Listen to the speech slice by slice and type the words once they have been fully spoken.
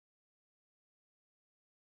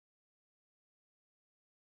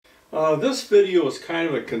This video is kind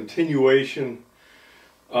of a continuation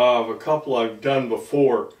of a couple I've done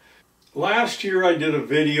before. Last year I did a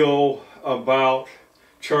video about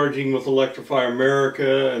charging with Electrify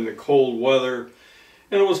America and the cold weather,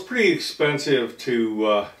 and it was pretty expensive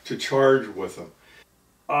to charge with them.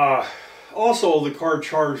 Also, the car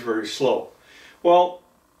charged very slow. Well,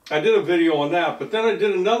 I did a video on that, but then I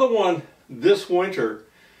did another one this winter,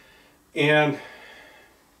 and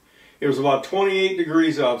it was about 28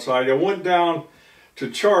 degrees outside. I went down to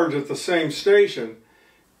charge at the same station.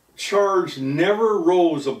 Charge never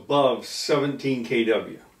rose above 17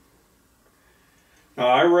 kW. Now,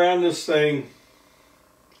 I ran this thing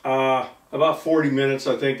about 40 minutes,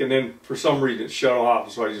 I think, and then for some reason it shut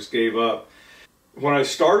off, so I just gave up. When I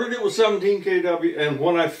started, it was 17 kW, and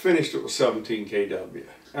when I finished, it was 17 kW.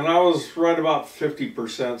 And I was right about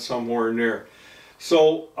 50%, somewhere in there.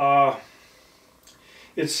 So,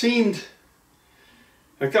 it seemed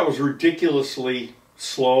like that was ridiculously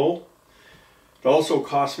slow. It also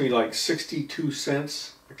cost me like 62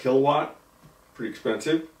 cents a kilowatt. Pretty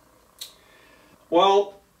expensive.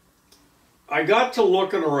 Well, I got to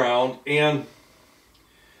looking around, and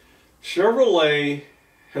Chevrolet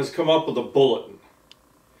has come up with a bulletin.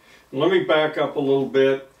 Let me back up a little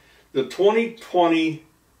bit. The 2020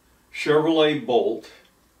 Chevrolet Bolt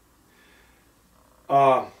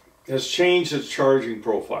has changed its charging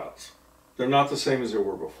profiles. They're not the same as they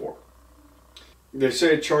were before. They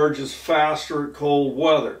say it charges faster at cold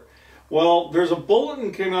weather. Well, there's a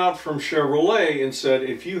bulletin came out from Chevrolet and said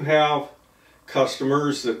if you have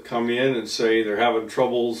customers that come in and say they're having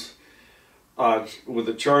troubles with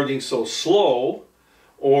the charging so slow,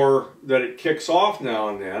 or that it kicks off now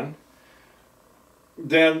and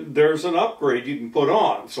then there's an upgrade you can put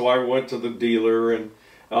on. So I went to the dealer, and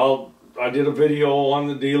I did a video on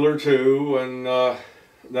the dealer too, and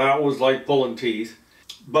that was like pulling teeth.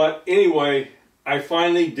 But anyway, I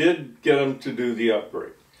finally did get them to do the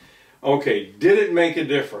upgrade. Okay, did it make a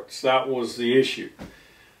difference? That was the issue.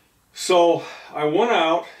 So I went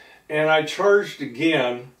out and I charged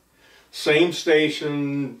again. Same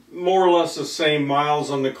station, more or less the same miles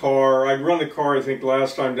on the car. I'd run the car, I think,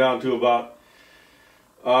 last time down to about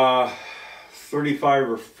 35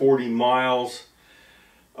 or 40 miles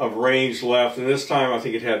of range left, and this time I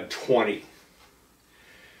think it had 20.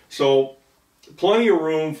 So plenty of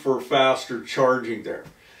room for faster charging there.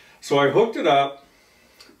 So I hooked it up,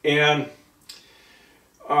 and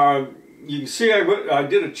you can see I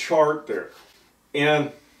did a chart there,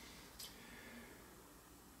 and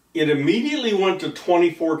it immediately went to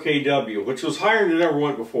 24 kW, which was higher than it ever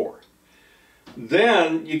went before.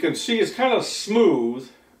 Then you can see it's kind of smooth.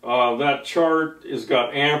 That chart has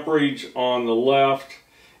got amperage on the left,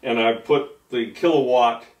 and I put the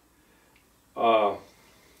kilowatt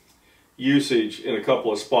usage in a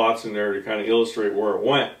couple of spots in there to kind of illustrate where it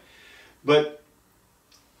went. But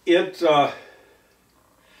it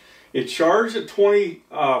charged at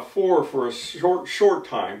 24 for a short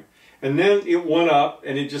time, and then it went up,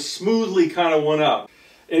 and it just smoothly kind of went up.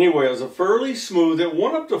 Anyway, it was a fairly smooth. It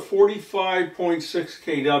went up to 45.6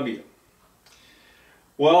 kW.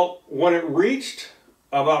 Well, when it reached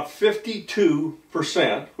about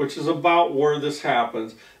 52%, which is about where this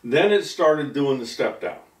happens, then it started doing the step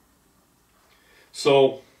down.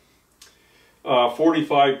 So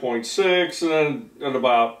 45.6, and then at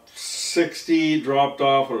about 60 it dropped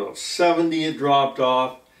off, or about 70 it dropped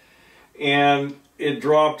off, and it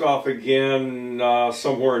dropped off again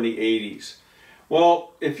somewhere in the 80s.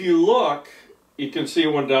 Well, if you look, you can see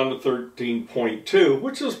it went down to 13.2,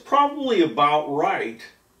 which is probably about right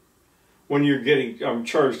when you're getting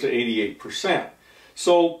charged to 88%.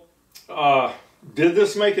 So, did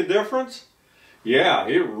this make a difference? Yeah,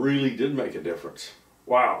 it really did make a difference.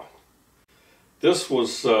 Wow. This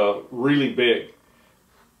was really big.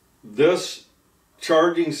 This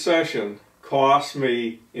charging session cost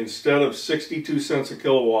me, instead of 62 cents a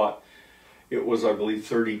kilowatt, it was, I believe,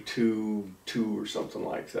 32.2 or something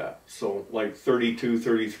like that. So like 32,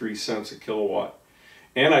 33 cents a kilowatt.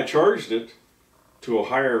 And I charged it to a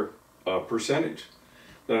higher percentage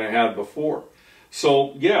than I had before.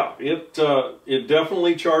 So yeah, it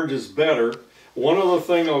definitely charges better. One other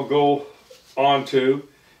thing I'll go on to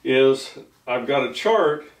is I've got a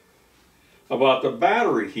chart about the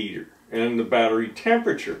battery heater and the battery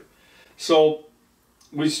temperature. So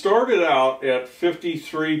we started out at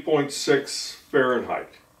 53.6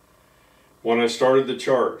 Fahrenheit when I started the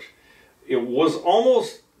charge. It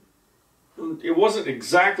wasn't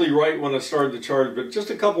exactly right when I started the charge, but just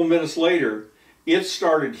a couple minutes later, it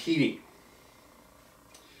started heating.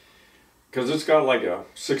 Because it's got like a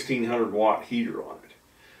 1600 watt heater on it.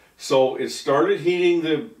 So it started heating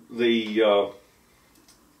the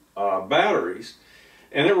batteries,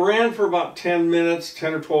 and it ran for about 10 minutes,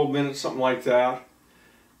 10 or 12 minutes, something like that.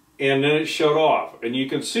 And then it shut off. And you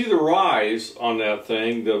can see the rise on that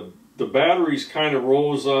thing. The batteries kind of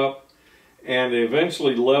rose up, and they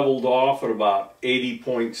eventually leveled off at about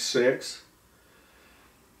 80.6,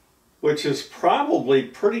 which is probably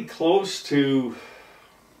pretty close to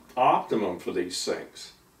optimum for these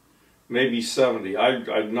things. Maybe 70.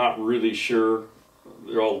 I'm not really sure.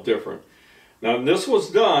 They're all different. Now this whole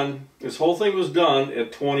thing was done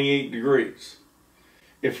at 28 degrees.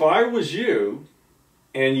 If I was you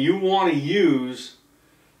and you want to use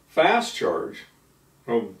fast charge,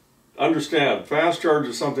 well, understand, fast charge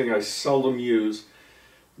is something I seldom use.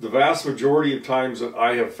 The vast majority of times that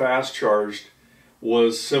I have fast charged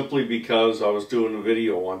was simply because I was doing a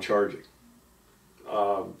video on charging.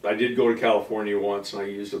 I did go to California once and I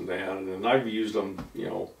used them then, and I've used them, you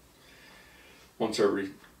know, once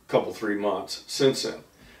every couple, 3 months since then.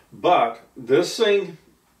 But this thing,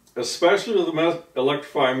 especially with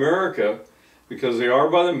Electrify America, because they are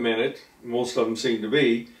by the minute, most of them seem to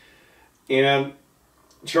be, and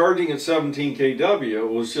charging at 17 kW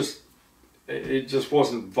was just, it just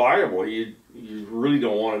wasn't viable. You really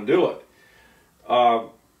don't want to do it.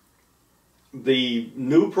 The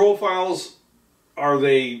new profiles, are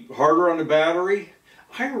they harder on the battery?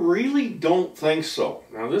 I really don't think so.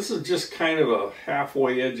 Now this is just kind of a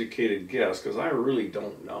halfway educated guess because I really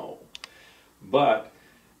don't know. But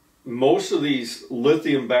most of these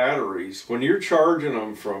lithium batteries, when you're charging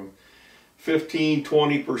them from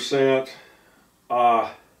 15–20%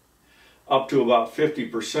 up to about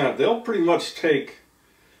 50%, they'll pretty much take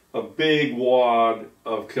a big wad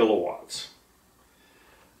of kilowatts.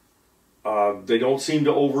 They don't seem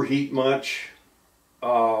to overheat much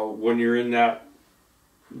when you're in that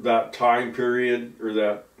time period or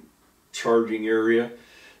that charging area.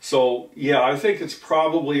 So yeah, I think it's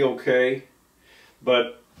probably okay,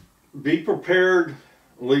 but be prepared,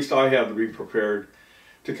 at least I have to be prepared,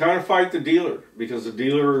 to kind of fight the dealer, because the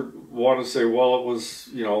dealer want to say, well, it was,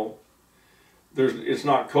 you know, it's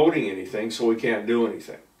not coding anything, so we can't do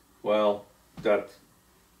anything. Well,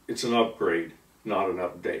 it's an upgrade, not an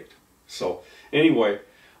update. So anyway,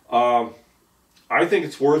 I think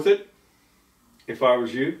it's worth it. If I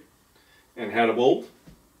was you and had a Bolt,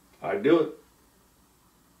 I'd do it.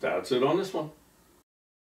 That's it on this one.